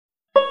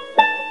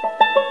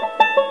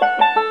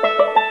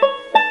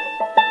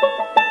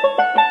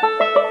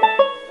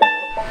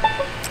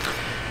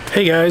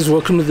Hey guys,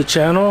 welcome to the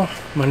channel.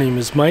 My name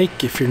is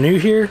Mike if you're new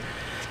here,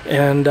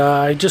 and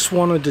I just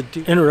wanted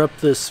to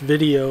interrupt this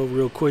video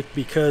real quick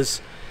because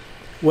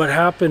what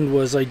happened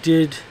was I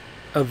did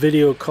a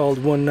video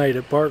called One Night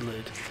at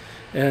Bartlett,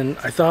 and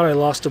I thought I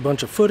lost a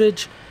bunch of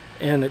footage,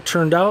 and it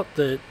turned out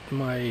that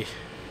I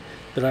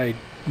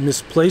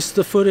misplaced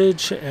the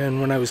footage, and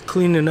when I was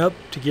cleaning up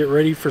to get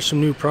ready for some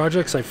new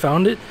projects I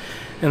found it,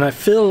 and I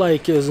feel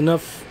like it was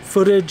enough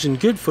footage and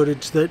good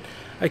footage that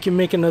I can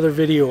make another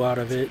video out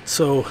of it.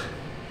 So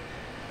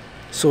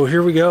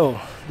here we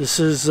go. This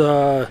is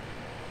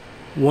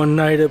One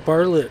Night at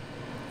Bartlett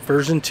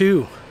version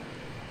 2.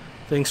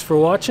 Thanks for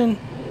watching,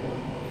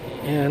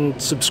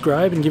 and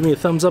subscribe and give me a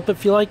thumbs up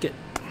if you like it.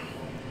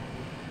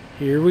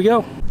 Here we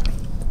go.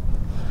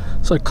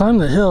 So I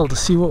climbed the hill to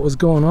see what was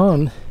going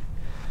on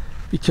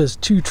because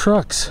two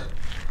trucks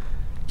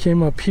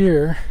came up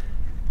here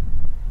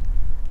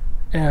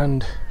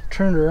and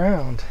turned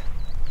around,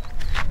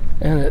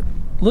 and it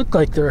looked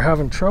like they were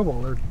having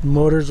trouble. Their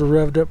motors were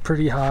revved up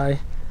pretty high,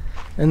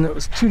 and it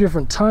was two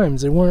different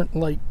times. They weren't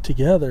like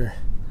together,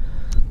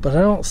 but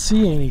I don't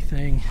see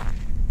anything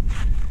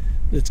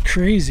that's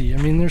crazy. I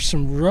mean, there's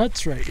some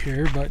ruts right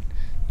here, but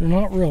they're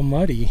not real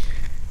muddy.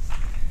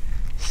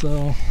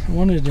 So I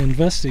wanted to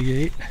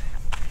investigate,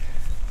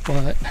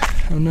 but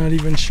I'm not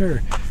even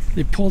sure.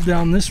 They pulled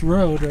down this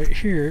road right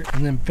here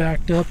and then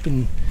backed up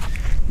and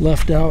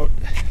left out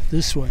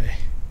this way.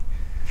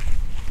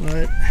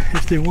 But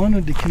if they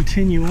wanted to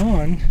continue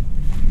on,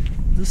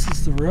 this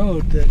is the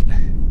road that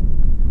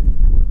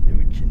they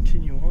would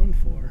continue on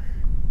for,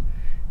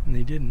 and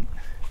they didn't.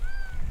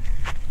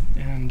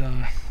 And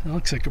that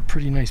looks like a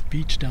pretty nice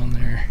beach down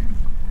there.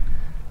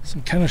 So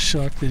I'm kind of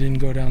shocked they didn't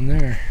go down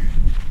there.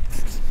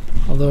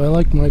 Although I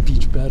like my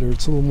beach better.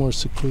 It's a little more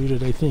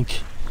secluded. I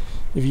think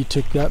if you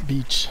took that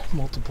beach,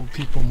 multiple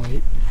people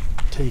might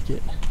take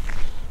it.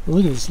 But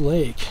look at this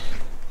lake.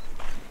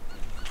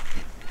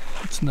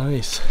 It's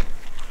nice.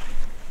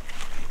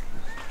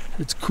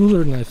 It's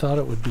cooler than I thought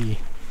it would be.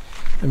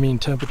 I mean,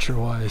 temperature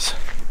wise.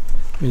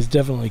 I mean, it's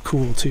definitely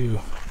cool too.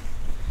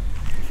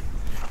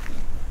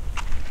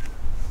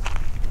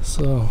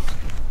 So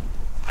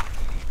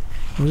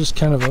I'm just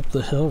kind of up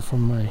the hill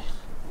from my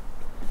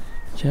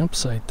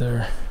campsite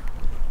there.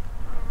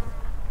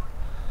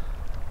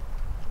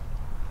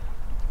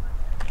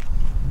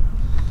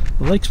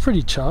 The lake's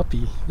pretty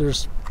choppy.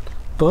 There's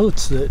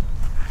boats that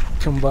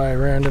come by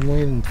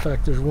randomly. In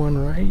fact, there's one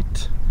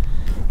right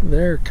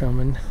there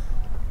coming.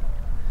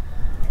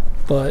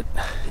 But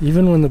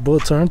even when the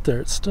boats aren't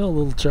there, it's still a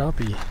little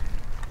choppy.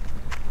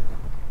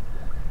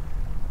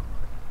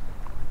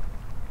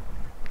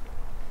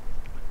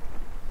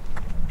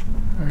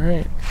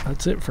 Alright,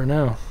 that's it for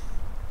now.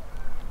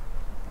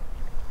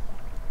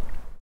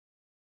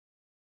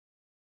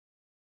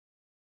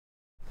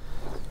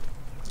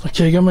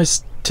 Okay, I got my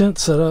tent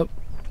set up.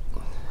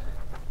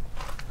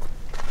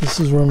 This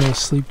is where I'm going to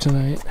sleep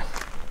tonight.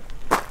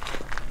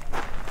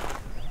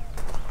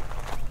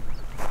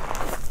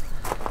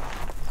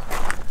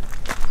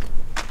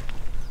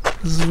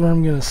 This is where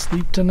I'm going to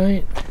sleep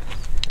tonight,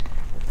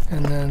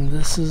 and then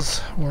this is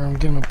where I'm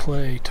going to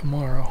play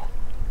tomorrow.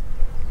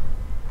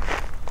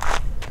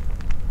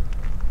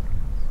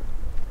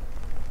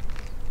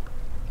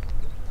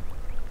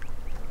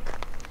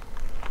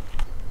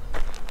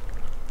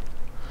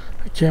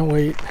 I can't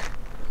wait.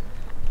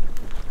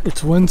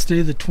 It's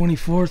Wednesday the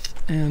 24th,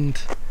 and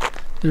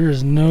there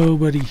is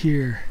nobody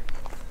here.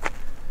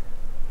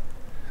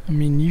 I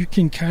mean, you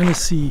can kind of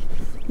see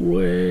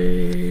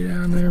way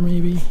down there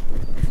maybe.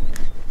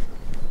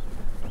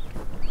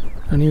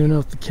 I don't even know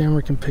if the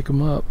camera can pick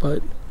them up,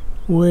 but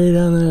way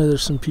down there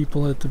there's some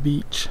people at the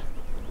beach.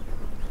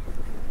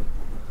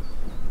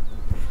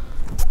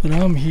 But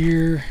I'm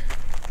here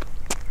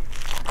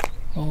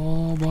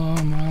all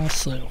by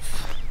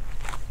myself.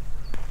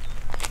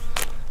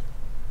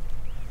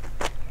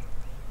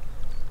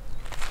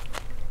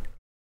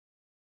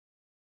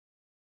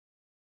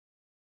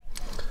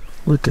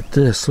 Look at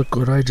this, look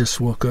what I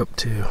just woke up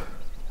to.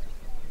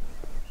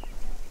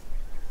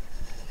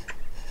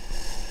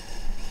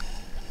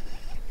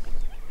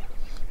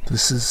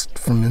 This is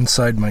from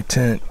inside my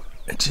tent.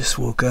 I just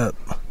woke up.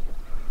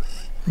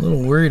 I'm a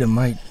little worried it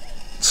might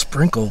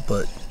sprinkle,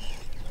 but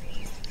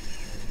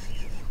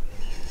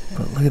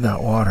look at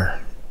that water.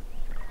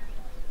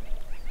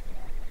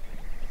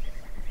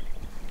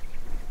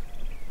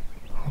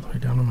 All the way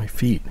down to my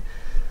feet.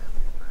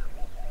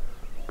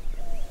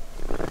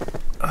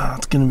 Oh,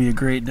 it's gonna be a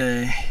great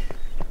day.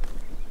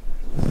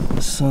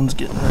 The sun's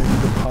getting ready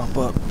to pop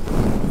up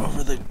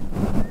over the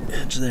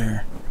edge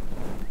there.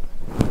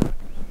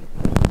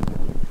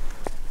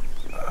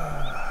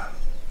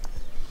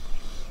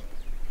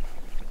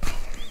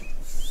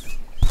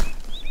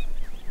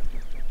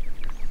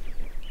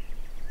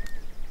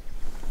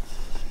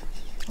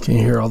 Can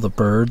you hear all the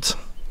birds?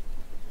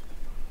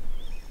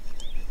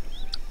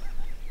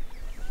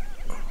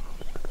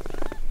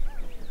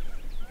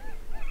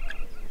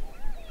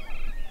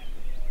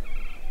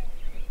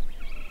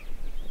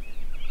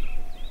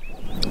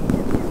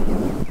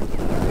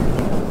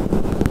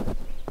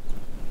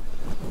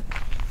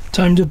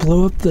 Time to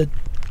blow up the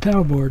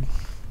paddleboard.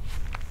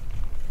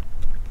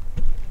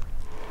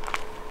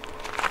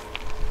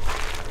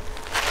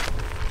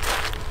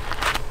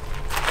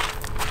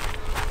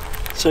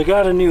 So I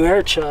got a new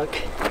air chuck.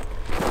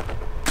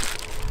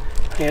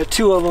 I got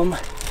two of them.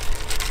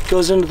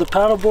 Goes into the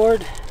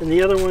paddleboard and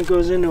the other one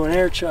goes into an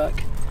air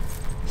chuck.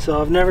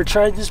 So I've never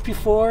tried this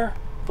before,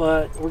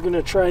 but we're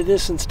gonna try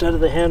this instead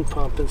of the hand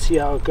pump and see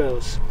how it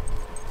goes.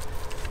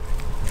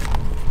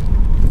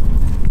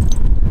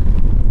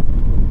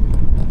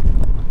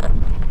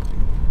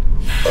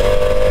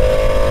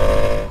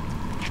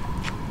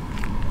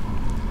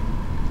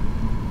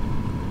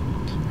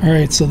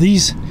 Alright, so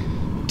these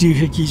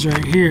doohickeys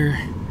right here,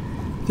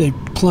 they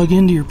plug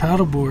into your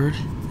paddleboard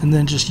and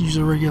then just use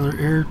a regular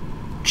air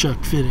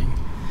chuck fitting.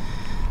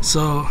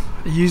 So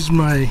I used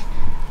my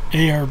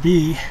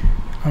ARB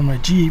on my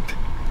Jeep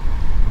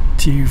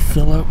to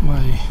fill up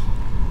my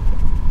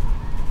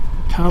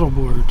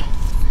paddleboard,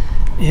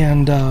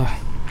 and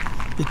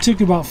it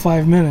took about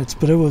 5 minutes,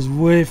 but it was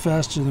way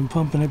faster than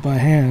pumping it by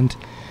hand.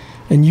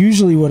 And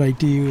usually what I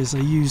do is I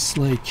use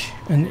like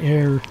an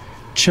air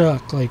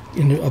chuck, like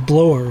in a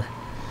blower,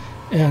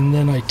 and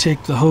then I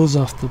take the hose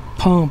off the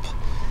pump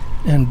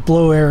and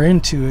blow air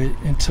into it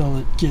until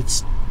it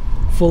gets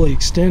fully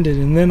extended,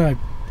 and then I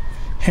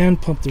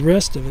hand pump the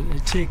rest of it.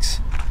 It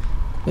takes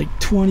like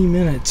 20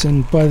 minutes,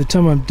 and by the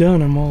time I'm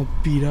done I'm all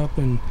beat up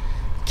and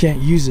can't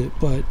use it.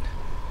 But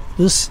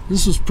this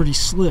was pretty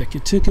slick.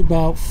 It took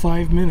about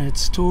 5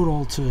 minutes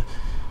total to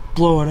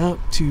blow it up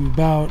to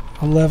about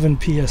 11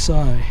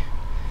 psi.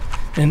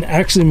 And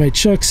actually my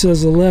chuck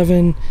says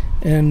 11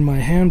 and my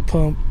hand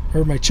pump,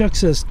 or my chuck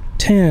says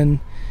 10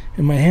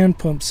 and my hand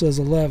pump says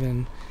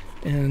 11,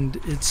 and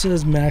it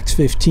says max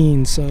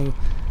 15, so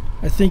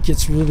I think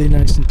it's really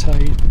nice and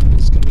tight and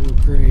it's going to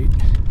work great.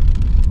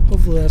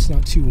 Hopefully that's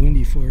not too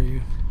windy for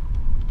you.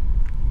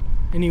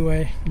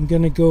 Anyway, I'm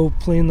going to go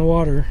play in the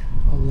water.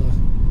 I'll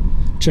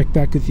check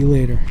back with you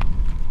later.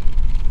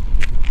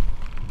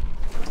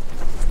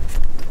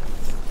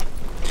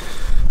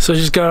 So I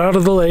just got out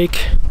of the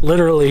lake,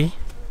 literally,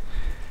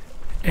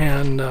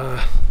 and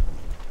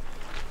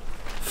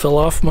fell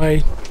off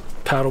my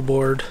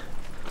paddleboard.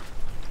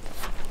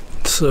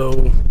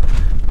 So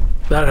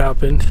that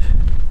happened.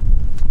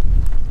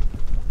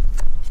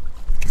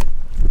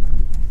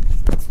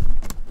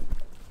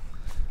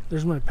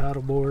 There's my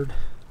paddleboard.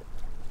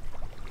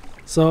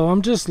 So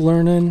I'm just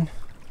learning.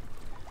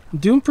 I'm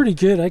doing pretty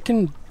good. I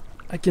can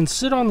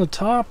sit on the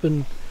top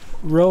and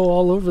row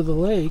all over the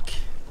lake,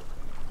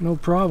 no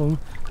problem.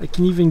 I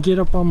can even get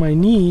up on my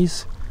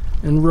knees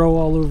and row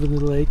all over the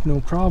lake, no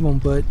problem.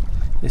 But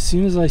as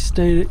soon as I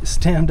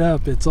stand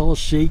up, it's all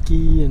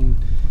shaky and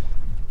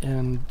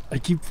I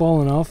keep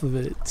falling off of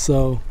it.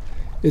 So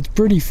it's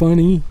pretty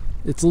funny.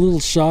 It's a little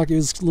shock. It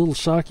was a little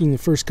shocking the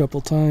first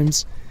couple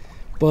times,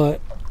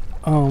 but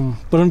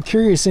I'm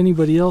curious,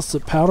 anybody else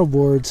that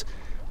paddleboards,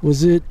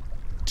 was it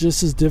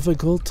just as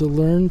difficult to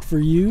learn for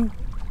you,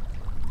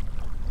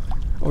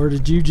 or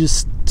did you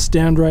just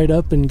stand right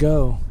up and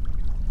go?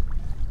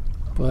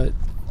 But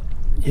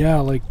yeah,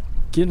 like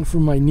getting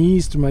from my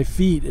knees to my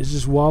feet, it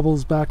just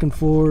wobbles back and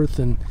forth,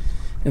 and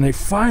I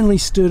finally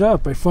stood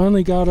up. I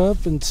finally got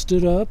up and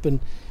stood up, and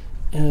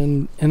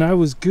I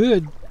was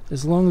good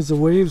as long as the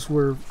waves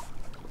were,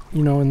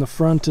 you know, in the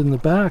front and the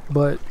back.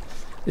 But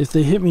if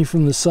they hit me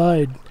from the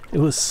side, it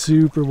was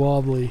super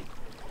wobbly.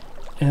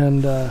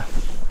 And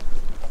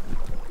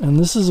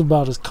this is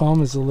about as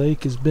calm as the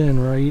lake has been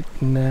right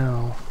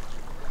now,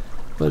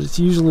 but it's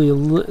usually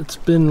it's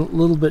been a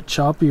little bit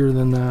choppier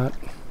than that.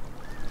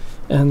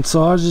 And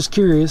so I was just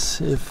curious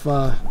if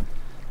I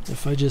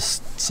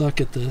just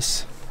suck at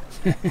this.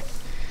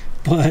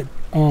 But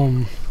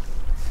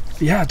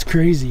yeah, it's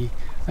crazy.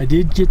 I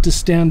did get to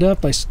stand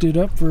up. I stood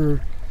up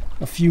for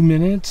a few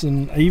minutes,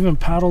 and I even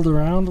paddled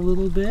around a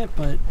little bit,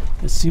 but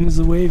as soon as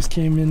the waves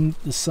came in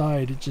the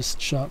side, it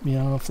just shot me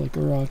off like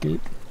a rocket.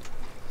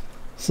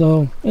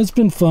 So it's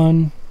been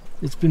fun.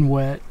 It's been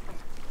wet,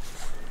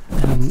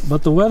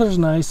 but the weather's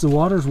nice, the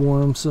water's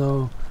warm,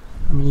 so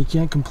I mean, you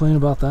can't complain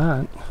about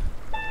that.